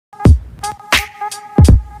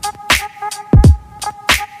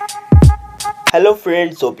Hello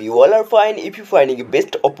friends, hope you all are fine. If you're finding a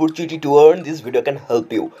best opportunity to earn, this video can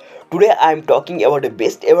help you. Today I am talking about the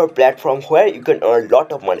best ever platform where you can earn a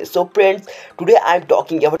lot of money. So friends, today I am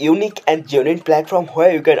talking about unique and genuine platform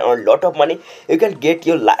where you can earn a lot of money. You can get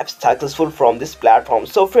your life successful from this platform.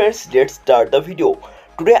 So friends, let's start the video.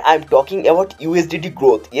 Today I am talking about USDT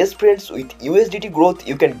growth. Yes friends, with USDT growth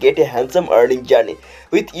you can get a handsome earning journey.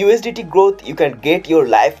 With USDT growth you can get your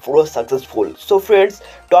life pro successful. So friends,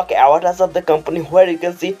 talk about us of the company where you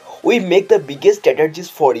can see we make the biggest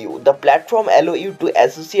strategies for you. The platform allow you to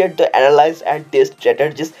associate the analyze and test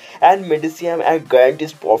strategies and medicine and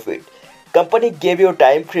guarantees profit. Company gave you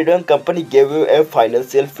time freedom, company gave you a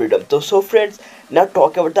financial freedom. So friends, now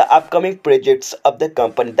talk about the upcoming projects of the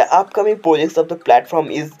company. The upcoming projects of the platform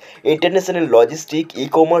is international logistic,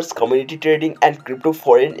 e-commerce, community trading and crypto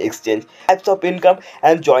foreign exchange. Types of income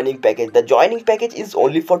and joining package. The joining package is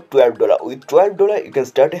only for $12. With $12 you can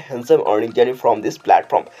start a handsome earning journey from this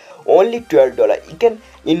platform. Only $12. You can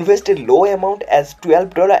invest a low amount as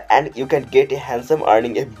 $12 and you can get a handsome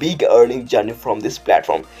earning, a big earning journey from this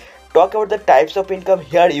platform. Talk about the types of income.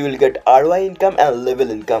 Here you will get ROI income and level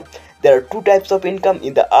income. There are two types of income.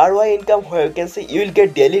 In the ROI income, where you can see you will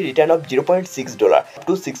get daily return of $0.6 up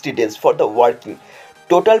to 60 days for the working.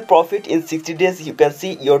 Total profit in 60 days, you can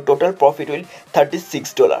see your total profit will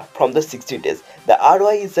 $36 from the 60 days. The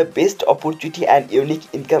ROI is the best opportunity and unique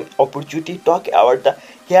income opportunity. Talk about the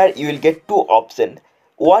here you will get two options.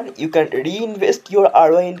 One, you can reinvest your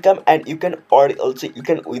ROI income and you can also you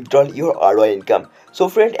can withdraw your ROI income. So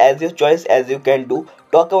friend, as your choice as you can do.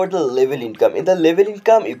 Talk about the level income. In the level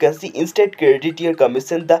income you can see instant credit your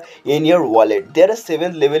commission in your wallet. There are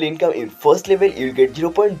 7 level income. In first level you will get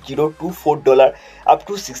 $0.024 up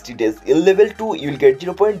to 60 days. In level 2 you will get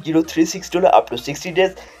 $0.036 up to 60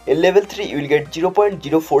 days. In level 3 you will get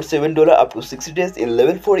 $0.047 up to 60 days. In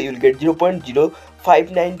level 4 you will get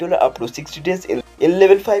 $0.059 up to 60 days. In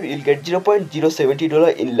level 5 you will get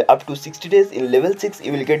 $0.070 in up to 60 days. In level 6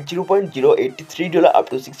 you will get $0.083 up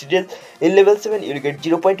to 60 days. In level 7 you will get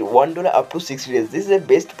 $0.1 up to 60 days. This is the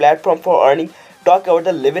best platform for earning. Talk about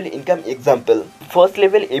the level income example. First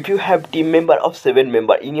level, if you have team member of 7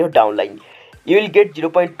 member in your downline, you will get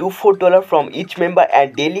 $0.24 from each member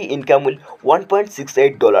and daily income will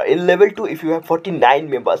 $1.68. In level 2, if you have 49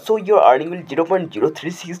 members, so your earning will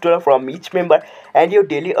 $0.036 from each member and your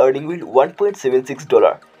daily earning will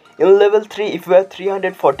 $1.76. In level 3, if you have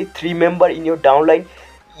 343 member in your downline,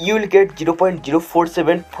 you will get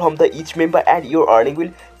 $0.047 from the each member and your earning will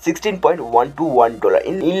 $16.121.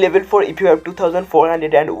 In level 4, if you have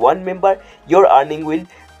 2401 member, your earning will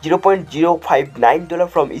 $0.059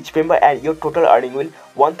 from each member and your total earning will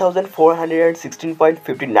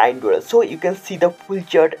 $1416.59. So you can see the full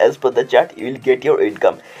chart. As per the chart you will get your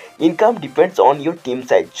income. Income depends on your team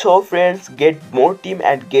size. So friends, get more team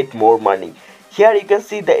and get more money. Here you can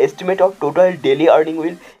see the estimate of total daily earning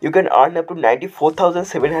will you can earn up to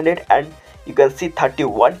 94,700 and you can see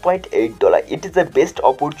 $31.8. It is the best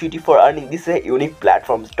opportunity for earning. This is a unique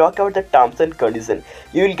platform. Talk about the terms and conditions.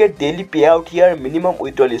 You will get daily payout here. Minimum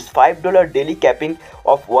withdrawal is $5. Daily capping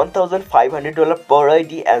of $1,500 per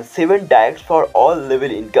ID and 7 directs for all level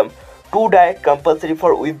income. 2 direct compulsory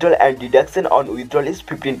for withdrawal and deduction on withdrawal is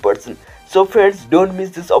 15%. So friends, don't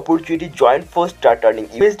miss this opportunity. Join for start earning.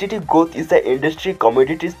 USDT growth is the industry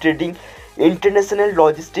commodities trading international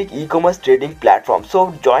logistic e-commerce trading platform.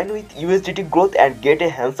 So join with USDT growth and get a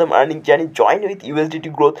handsome earning journey. Join with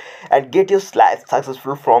USDT growth and get your life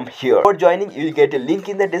successful from here. For joining, you will get a link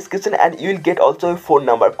in the description and you will get also a phone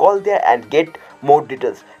number. Call there and get more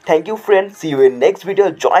details. Thank you friends. See you in next video.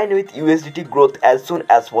 Join with USDT growth as soon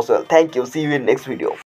as possible. Thank you. See you in next video.